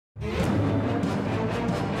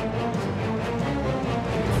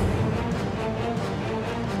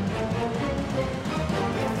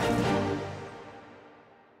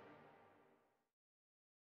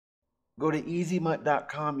Go to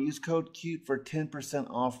easymutt.com, use code CUTE for 10%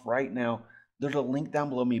 off right now. There's a link down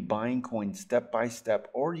below me buying coins step by step,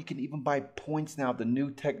 or you can even buy points now, the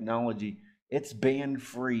new technology. It's band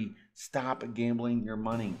free. Stop gambling your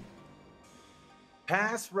money.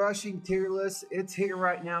 Pass rushing tier list, it's here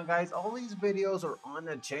right now, guys. All these videos are on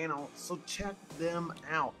the channel, so check them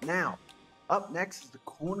out. Now, up next is the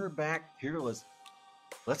cornerback tier list.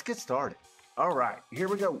 Let's get started. All right, here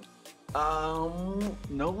we go.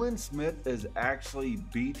 Nolan Smith is actually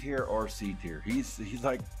B tier or C tier. He's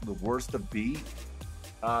like the worst of B.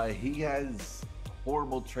 He has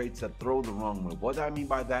horrible traits that throw the wrong move. What I mean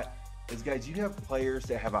by that is, guys, you have players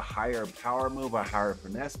that have a higher power move, a higher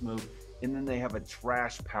finesse move, and then they have a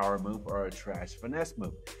trash power move or a trash finesse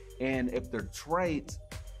move. And if their traits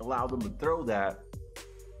allow them to throw that,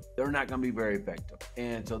 they're not going to be very effective.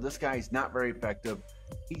 And so this guy's not very effective.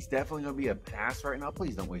 He's definitely going to be a pass right now.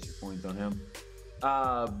 Please don't waste your coins on him.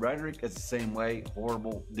 Redrick is the same way.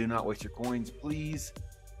 Horrible. Do not waste your coins, please.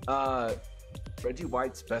 Reggie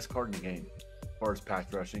White's best card in the game as far as pass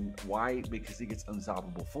rushing. Why? Because he gets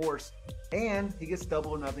unstoppable force, and he gets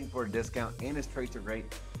double or nothing for a discount, and his traits are great.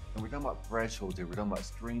 And we're talking about thresholds here. We're talking about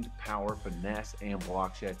strength, power, finesse, and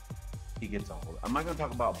block shed. He gets all of it. I'm not going to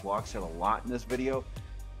talk about block shed a lot in this video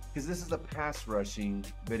because this is a pass rushing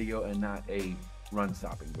video and not a run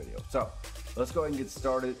stopping video. So let's go ahead and get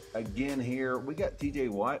started again here. We got TJ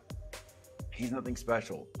Watt. He's nothing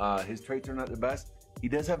special. His traits are not the best. He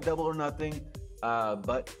does have double or nothing,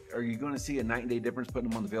 but are you going to see a night and day difference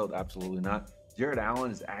putting him on the field? Absolutely not. Jared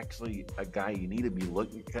Allen is actually a guy you need to be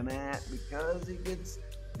looking at because he gets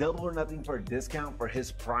double or nothing for a discount for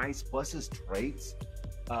his price, plus his traits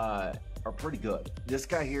are pretty good. This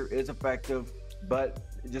guy here is effective, but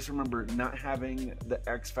just remember, not having the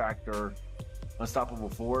X factor, unstoppable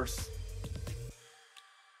force,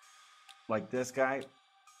 like this guy,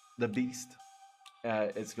 the beast,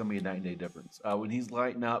 it's going to be a night and day difference. When he's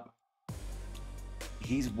lighting up,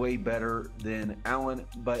 he's way better than Allen,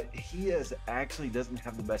 but he actually doesn't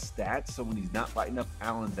have the best stats. So when he's not lighting up,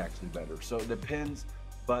 Allen's actually better. So it depends.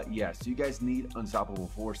 But yes, you guys need unstoppable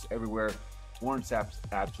force everywhere. Warren Sapp's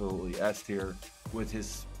absolutely S tier with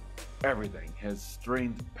his everything. His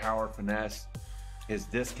strength, power, finesse, his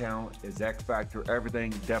discount, his X factor,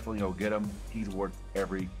 everything. Definitely go get him. He's worth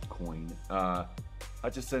every coin.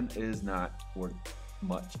 Hutchinson is not worth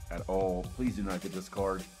much at all. Please do not get this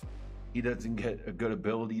card. He doesn't get a good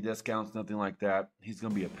ability discounts, nothing like that. He's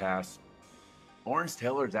going to be a pass. Lawrence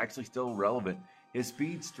Taylor is actually still relevant. His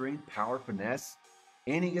speed, strength, power, finesse,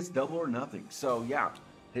 and he gets double or nothing. So yeah,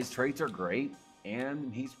 his traits are great,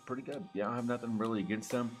 and he's pretty good. Yeah, I have nothing really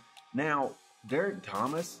against him. Now, Derek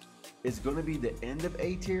Thomas is going to be the end of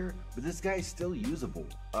A tier, but this guy is still usable.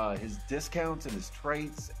 His discounts and his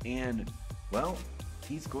traits, and well,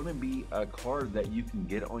 he's going to be a card that you can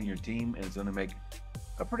get on your team, and it's going to make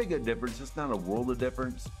a pretty good difference. It's not a world of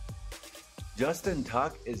difference. Justin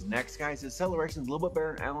Tuck is next, guys. His acceleration is a little bit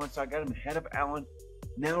better than Allen, so I got him ahead of Allen.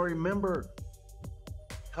 Now remember,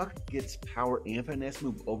 Tuck gets power and finesse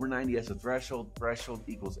move over 90 as a threshold. Threshold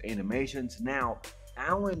equals animations. Now,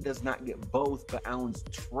 Allen does not get both, but Allen's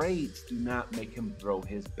traits do not make him throw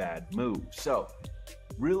his bad move. So,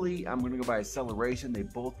 really, I'm going to go by acceleration. They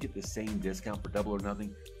both get the same discount for double or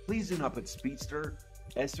nothing. Please do not put Speedster,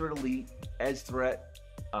 Edge Threat Elite, Edge Threat,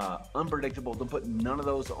 Unpredictable. Don't put none of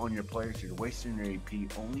those on your players. You're wasting your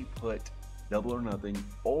AP. Only put double or nothing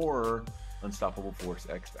or Unstoppable Force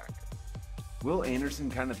X Factor. Will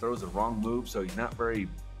Anderson kind of throws the wrong move, so he's not very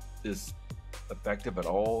effective at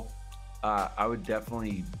all. I would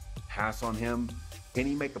definitely pass on him. Can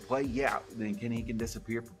he make a play? Yeah. Then he can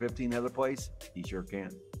disappear for 15 other plays? He sure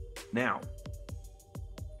can. Now,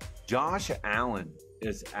 Josh Allen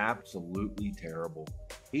is absolutely terrible.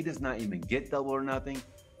 He does not even get double or nothing.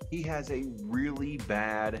 He has a really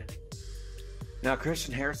bad... Now,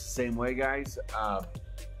 Christian Harris the same way, guys.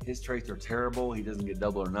 His traits are terrible. He doesn't get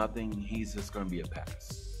double or nothing. He's just going to be a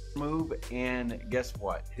pass move, and guess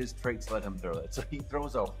what? His traits let him throw that. So he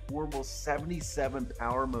throws a horrible 77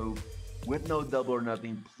 power move with no double or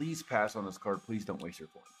nothing. Please pass on this card. Please don't waste your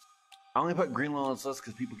coins. I only put Greenlaw on this list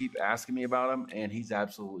because people keep asking me about him, and he's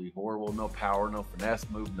absolutely horrible. No power, no finesse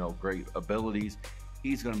move, no great abilities.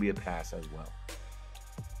 He's going to be a pass as well.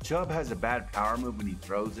 Chubb has a bad power move when he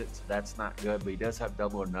throws it, so that's not good, but he does have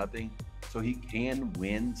double or nothing, so he can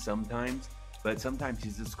win sometimes, but sometimes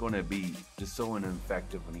he's just going to be just so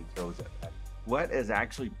ineffective when he throws it. Wet is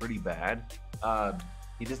actually pretty bad.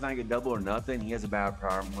 He does not get double or nothing. He has a bad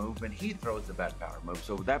power move, and he throws a bad power move.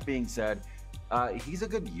 So with that being said, he's a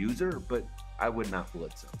good user, but I would not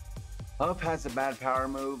blitz him. Huff has a bad power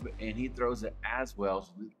move, and he throws it as well.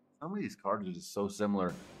 So Some of these cards are just so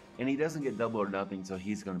similar. And he doesn't get double or nothing, so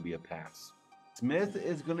he's going to be a pass. Smith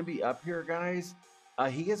is going to be up here, guys.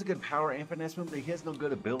 He has a good power and finesse move, but he has no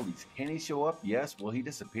good abilities. Can he show up? Yes. Will he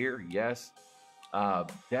disappear? Yes.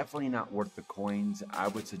 Definitely not worth the coins. I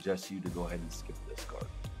would suggest you to go ahead and skip this card.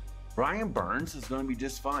 Brian Burns is going to be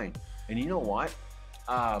just fine. And you know what?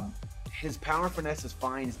 His power and finesse is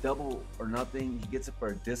fine. It's double or nothing. He gets it for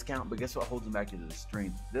a discount, but guess what holds him back to the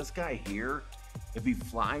strength? This guy here, if he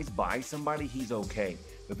flies by somebody, he's okay.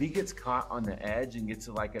 If he gets caught on the edge and gets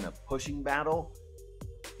like in a pushing battle,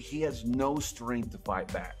 he has no strength to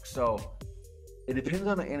fight back. So it depends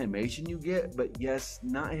on the animation you get, but yes,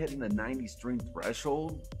 not hitting the 90 strength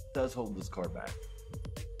threshold does hold this card back.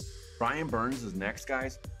 Brian Burns is next,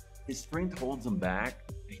 guys. His strength holds him back.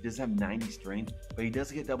 He does have 90 strength, but he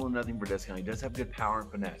does get double or nothing for discount. He does have good power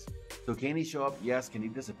and finesse. So can he show up? Yes. Can he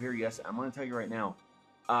disappear? Yes. I'm going to tell you right now,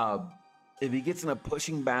 if he gets in a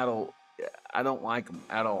pushing battle, I don't like him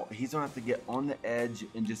at all. He's going to have to get on the edge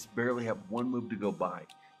and just barely have one move to go by.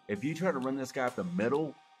 If you try to run this guy up the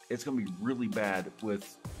middle, it's going to be really bad,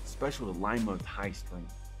 with especially with linemen with high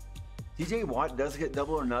strength. TJ Watt does get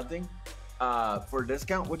double or nothing for a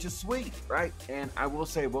discount, which is sweet, right? And I will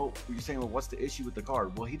say, well, you're saying, well, what's the issue with the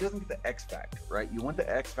card? Well, he doesn't get the X Factor, right? You want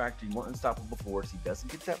the X Factor, you want Unstoppable Force. He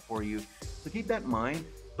doesn't get that for you. So keep that in mind.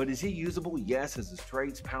 But is he usable? Yes. Is his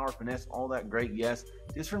traits, power, finesse, all that great? Yes.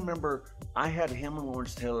 Just remember, I had him and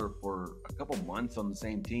Lawrence Taylor for a couple months on the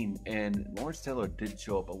same team, and Lawrence Taylor did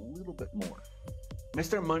show up a little bit more.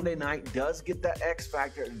 Mr. Monday Night does get that X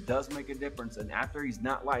Factor. It does make a difference. And after he's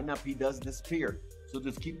not lighting up, he does disappear. So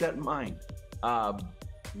just keep that in mind.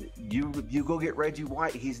 You go get Reggie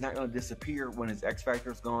White, he's not going to disappear when his X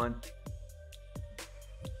Factor is gone.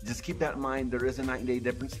 Just keep that in mind. There is a 90-day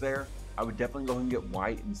difference there. I would definitely go ahead and get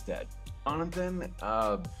White instead. Jonathan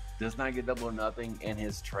does not get double or nothing, and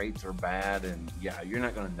his traits are bad. And yeah, you're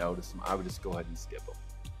not going to notice him. I would just go ahead and skip him.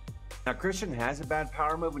 Now, Christian has a bad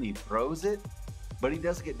power move and he throws it, but he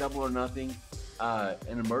does get double or nothing. An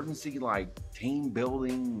emergency like team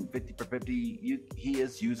building 50 for 50, he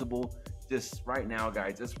is usable. Just right now,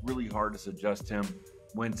 guys, it's really hard to suggest him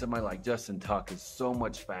when somebody like Justin Tuck is so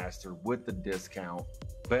much faster with the discount,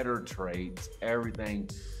 better traits, everything.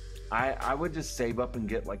 I would just save up and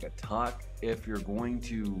get like a Tuck. If you're going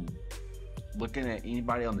to looking at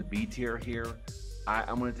anybody on the B tier here,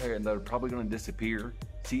 I'm going to tell you they're probably going to disappear.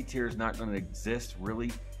 C tier is not going to exist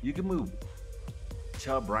really. You can move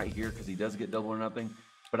Chubb right here because he does get double or nothing.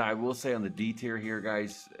 But I will say on the D tier here,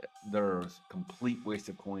 guys, there's complete waste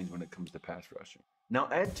of coins when it comes to pass rushing. Now,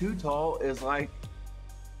 Ed Too Tall is like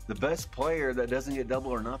the best player that doesn't get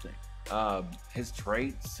double or nothing. His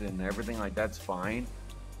traits and everything like that's fine.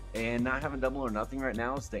 And not having double or nothing right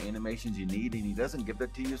now is the animations you need, and he doesn't give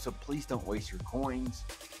that to you. So please don't waste your coins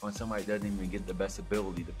on somebody that doesn't even get the best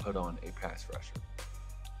ability to put on a pass rusher.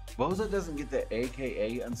 Boza doesn't get the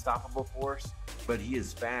AKA Unstoppable Force, but he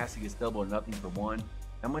is fast. He gets double or nothing for one.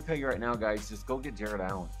 I'm going to tell you right now, guys, just go get Jared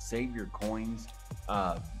Allen. Save your coins.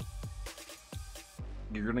 You're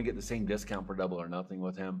going to get the same discount for double or nothing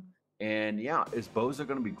with him. And yeah, is Boza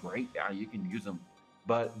going to be great? Yeah, you can use him.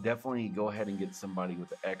 But definitely go ahead and get somebody with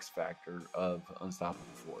the X Factor of Unstoppable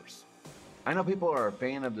Force. I know people are a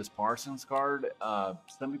fan of this Parsons card.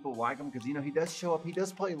 Some people like him because, you know, he does show up. He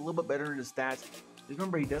does play a little bit better in his stats. Just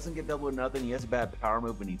remember, he doesn't get double or nothing. He has a bad power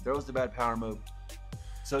move when he throws the bad power move.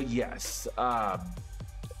 So, yes,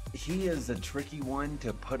 he is a tricky one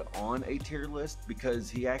to put on a tier list because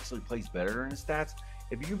he actually plays better in his stats.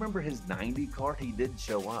 If you remember his 90 card, he did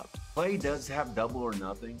show up. Play does have double or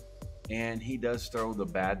nothing, and he does throw the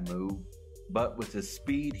bad move. But with his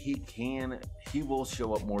speed, he will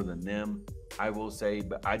show up more than them, I will say.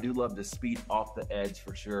 But I do love the speed off the edge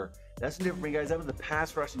for sure. That's the difference, guys. That was the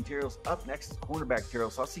pass rushing materials. Up next is cornerback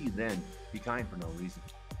materials. So I'll see you then. Be kind for no reason.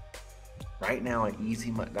 Right now at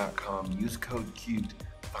easymutt.com, use code CUTE.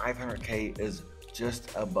 500K is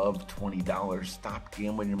just above $20. Stop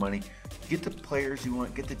gambling your money. Get the players you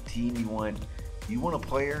want. Get the team you want. You want a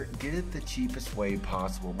player? Get it the cheapest way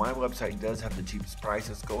possible. My website does have the cheapest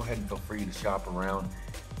prices. Go ahead and feel free to shop around.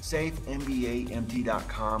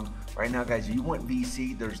 SafeNBAMT.com. Right now, guys, if you want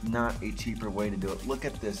VC, there's not a cheaper way to do it. Look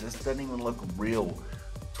at this. This doesn't even look real.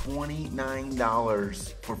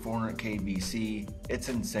 $29 for 400K VC. It's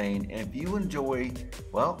insane. And if you enjoy,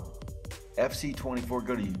 well, FC24,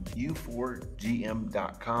 go to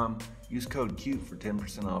u4gm.com. Use code CUTE for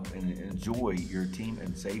 10% off and enjoy your team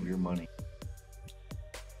and save your money.